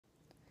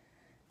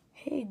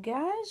Hey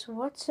guys,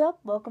 what's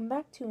up? Welcome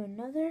back to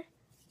another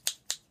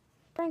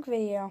prank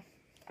video.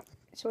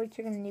 So what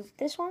you're going to need with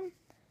this one,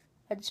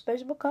 a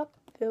disposable cup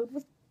filled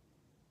with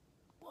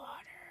water.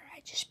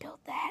 I just spilled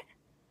that.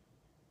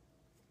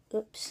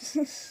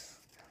 Oops.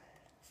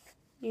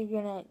 You're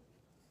going to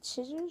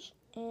scissors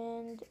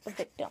and a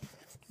victim.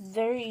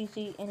 Very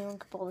easy, anyone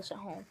can pull this at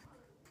home.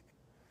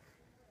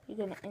 You're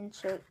going to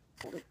insert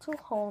a little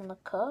hole in the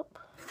cup,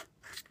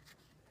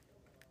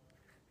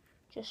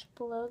 just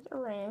below the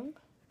rim.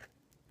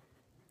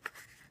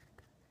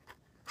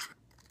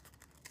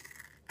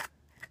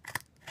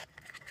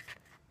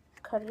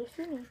 Cut it if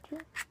you need to.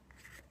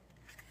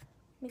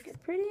 Make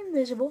it pretty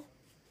invisible.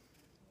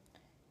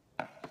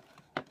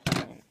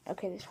 And,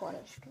 okay, this water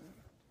is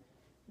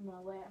in my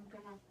way. I'm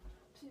gonna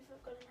see if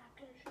I've got a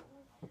napkin or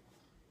something.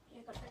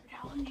 Yeah, I got a paper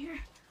towel in here.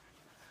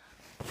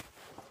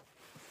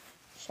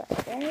 Sorry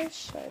guys,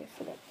 sorry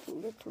for that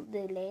little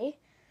delay.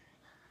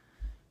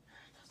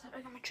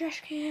 I got my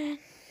trash can.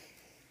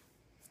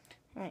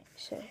 Alright,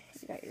 so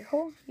you got your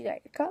hole, you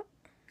got your cup,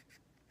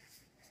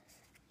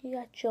 you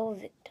got your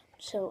victim.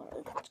 So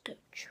let's go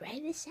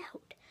try this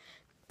out.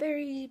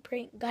 Very easy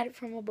prank, got it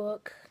from a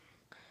book.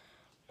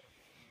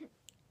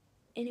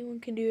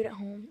 Anyone can do it at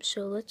home,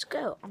 so let's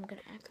go. I'm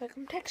gonna act like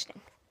I'm texting.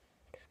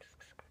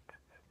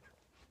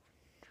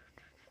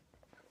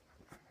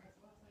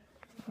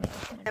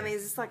 I mean,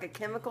 is this like a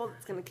chemical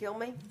that's gonna kill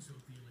me?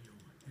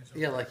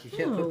 Yeah, like you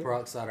can't put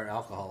peroxide or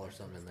alcohol or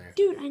something in there.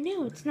 Dude, I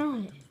know, it's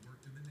not.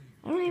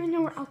 I don't even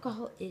know where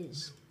alcohol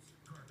is.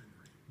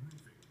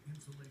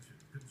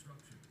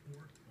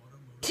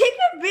 Take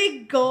a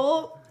big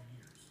gulp.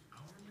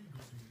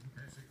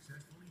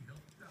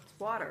 It's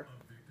water.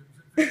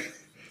 I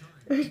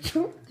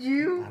told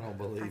you. I don't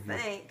believe I you.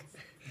 think.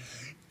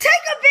 Take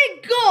a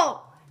big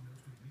gulp.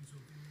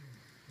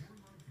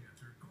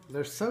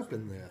 There's soap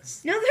in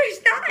this. No,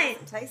 there's not.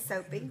 It tastes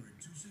soapy.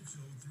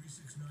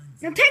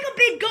 Now take a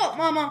big gulp,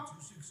 Mama.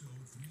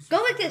 Go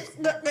like this.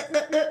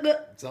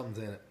 Something's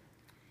in it.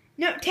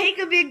 No, take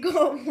a big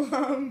gulp,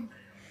 Mom.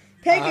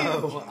 Take it.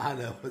 Oh, I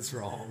know what's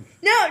wrong.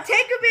 No,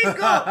 take a big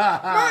gulp.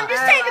 Mom,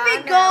 just take a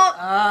big gulp.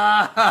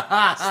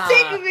 Just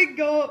take a big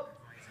gulp.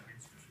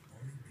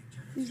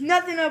 There's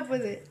nothing up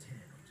with it.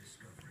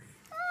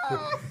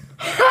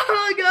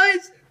 Oh,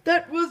 guys,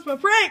 that was my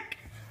prank.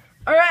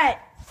 All right.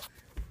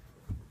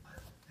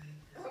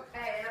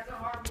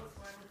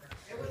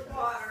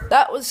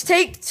 That was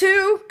take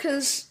 2,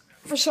 because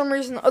for some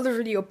reason the other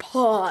video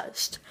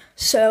paused.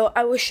 So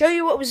I will show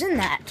you what was in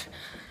that.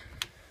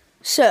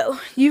 So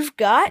you've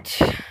got,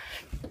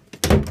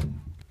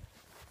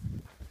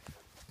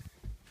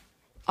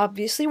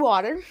 obviously,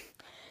 water.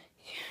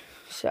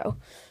 So,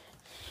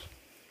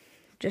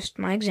 just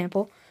my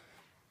example.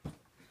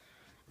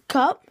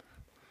 Cup,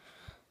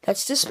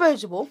 that's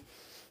disposable.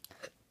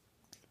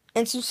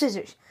 And some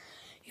scissors.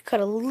 You cut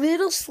a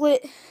little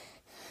slit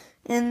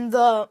in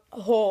the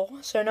hole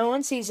so no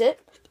one sees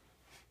it.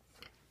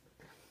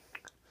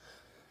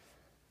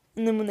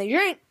 And then when they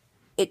drink,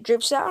 it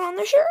drips out on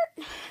their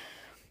shirt.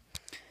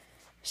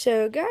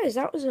 So guys,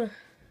 that was I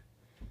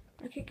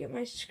can't get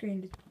my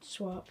screen to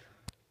swap.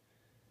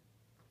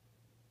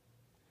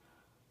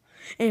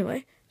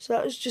 Anyway, so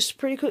that was just a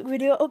pretty quick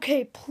video.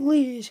 Okay,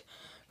 please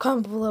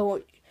comment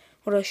below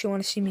what else you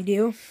want to see me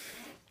do.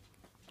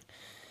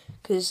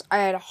 Because I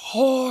had a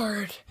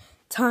hard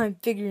time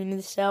figuring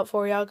this out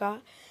for you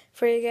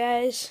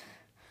guys.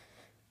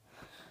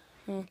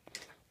 I'll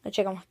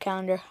check on my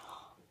calendar.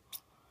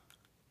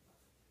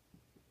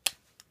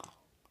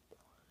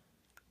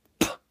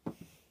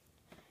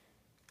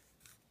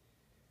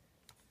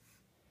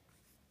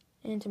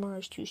 And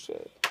tomorrow's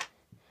Tuesday.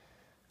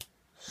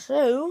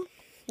 So,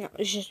 that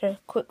was just a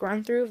quick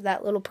run through of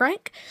that little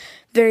prank.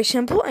 Very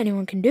simple,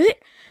 anyone can do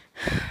it.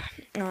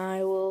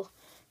 I will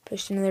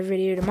post another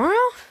video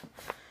tomorrow.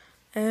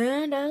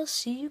 And I'll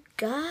see you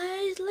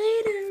guys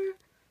later.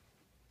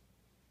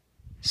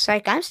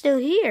 Psych, I'm still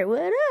here.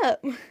 What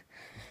up?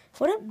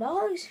 What up,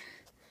 dogs?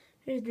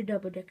 Here's the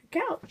double-decker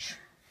couch.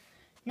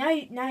 Now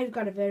you've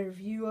got a better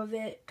view of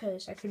it,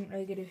 because I couldn't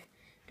really get a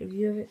good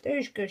view of it.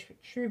 There's Ghost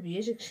Ruby.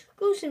 It's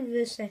exclusive to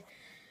this set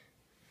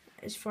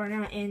as far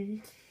now,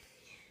 and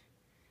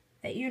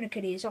that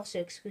Unikitty is also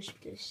exclusive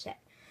to this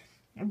set.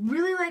 I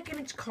really like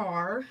its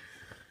car,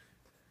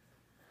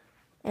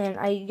 and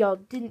y'all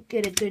didn't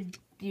get a good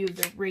view of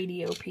the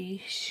radio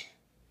piece.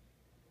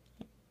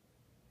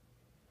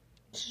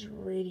 This is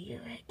radio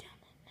right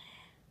down in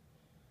there.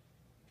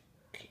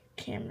 Okay,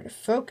 camera to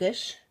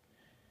focus.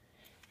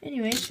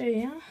 Anyway, so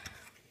yeah.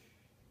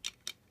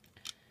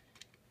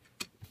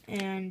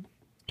 And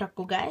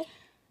Taco Guy.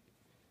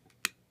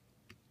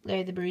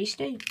 Larry the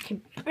Barista. You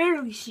can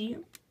barely see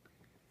him.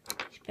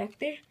 He's back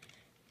there.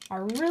 I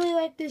really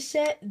like this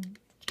set.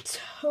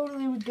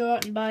 Totally would go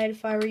out and buy it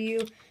if I were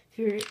you.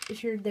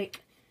 If you're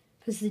like,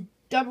 because the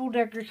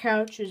double-decker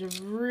couch is a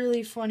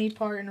really funny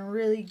part and a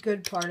really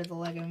good part of the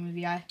Lego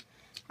Movie. I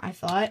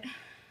thought.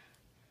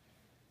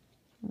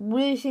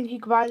 Really think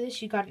you could buy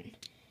this. It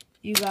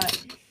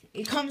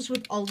comes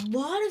with a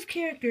lot of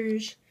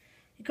characters.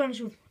 It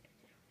comes with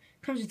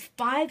Comes with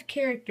 5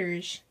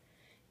 characters.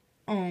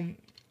 And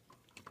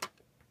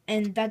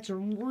that's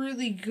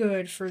really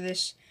good for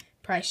this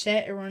price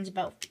set. It runs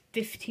about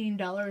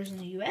 $15 in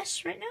the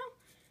US right now.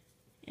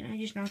 And I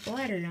just knocked the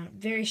ladder down.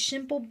 Very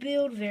simple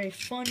build, very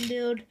fun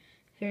build,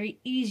 very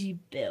easy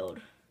build.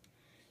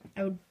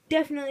 I would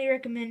definitely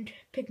recommend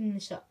picking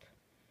this up.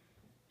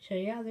 So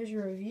yeah, there's a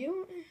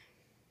review.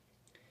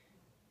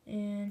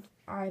 And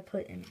I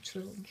put Emmett's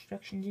little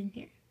instructions in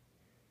here.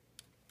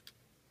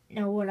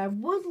 Now what I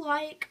would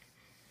like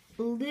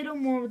a little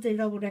more with the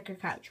double-decker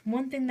couch.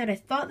 One thing that I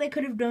thought they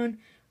could have done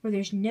where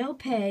there's no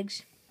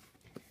pegs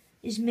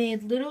is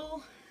made the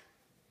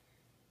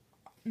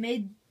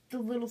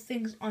little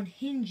things on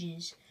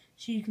hinges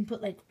so you can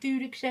put like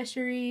food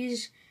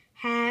accessories,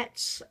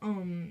 hats,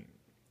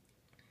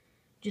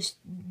 just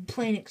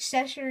plain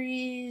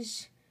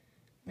accessories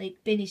like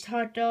Benny's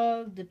hot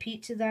dog, the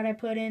pizza that I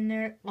put in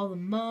there, all the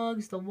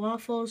mugs, the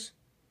waffles.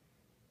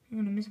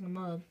 I'm missing a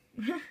mug.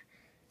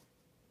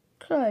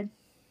 Crud.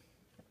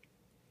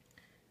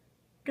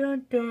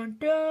 Dun dun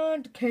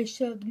dun, the case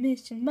of the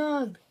missing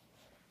mug.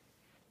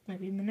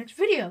 Might be in the next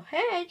video. Hey,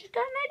 I just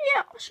got an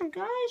idea. Awesome,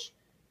 guys.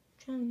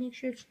 Trying to make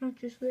sure it's not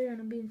just there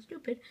and I'm being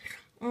stupid.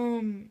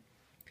 So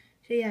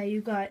yeah,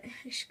 you got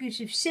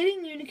exclusive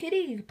sitting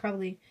Unikitty. You could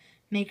probably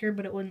make her,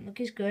 but it wouldn't look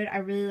as good. I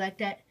really like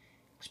that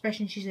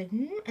expression. She's like,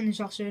 and there's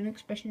also an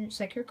expression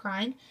that's like her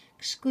crying.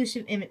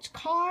 Exclusive Emmett's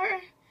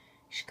car.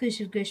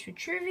 Exclusive Ghost for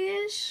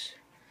Trivia's.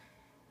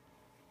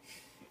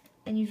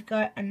 And you've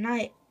got a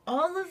knight.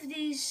 All of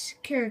these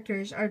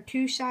characters are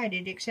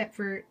two-sided except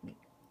for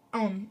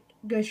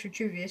Ghost for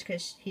Trivia's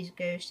because he's a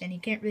ghost and he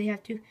can't really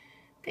have 2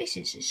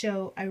 faces.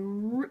 So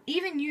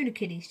even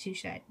Unikitty's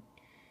two-sided.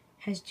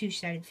 Has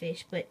 2-sided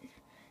face, but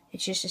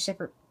it's just a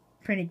separate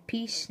printed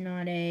piece,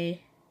 not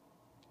a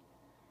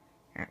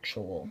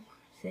actual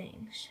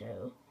thing.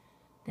 So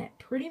that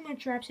pretty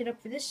much wraps it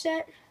up for this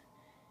set.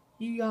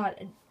 You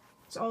got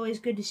it's always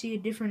good to see a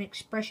different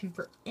expression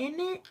for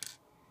Emmett.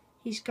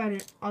 He's got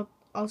an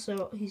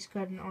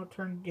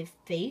alternative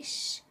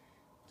face.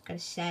 He's got a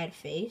sad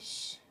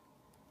face.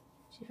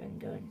 See if I can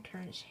go and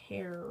turn his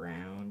hair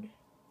around.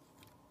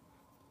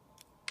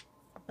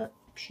 Oh,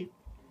 shoot.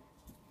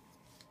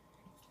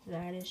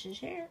 That is his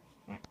hair.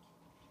 Right.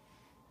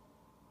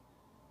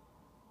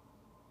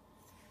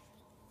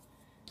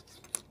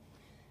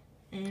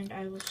 And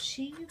I will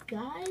see you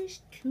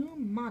guys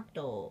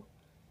tomorrow.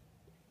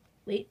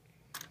 Wait.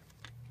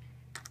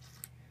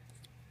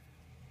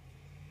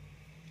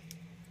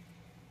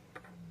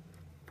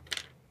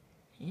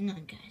 Hang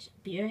on, guys.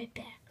 I'll be right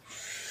back.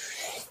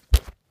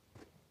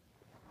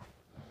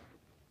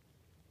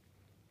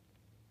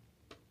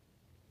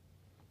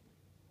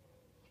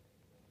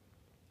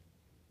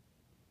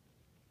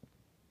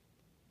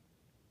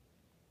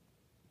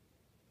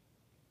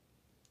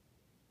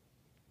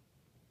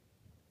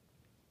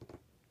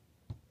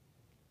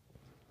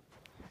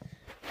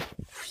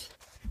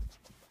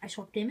 I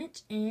swapped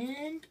Emmett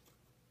and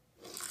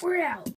we're out.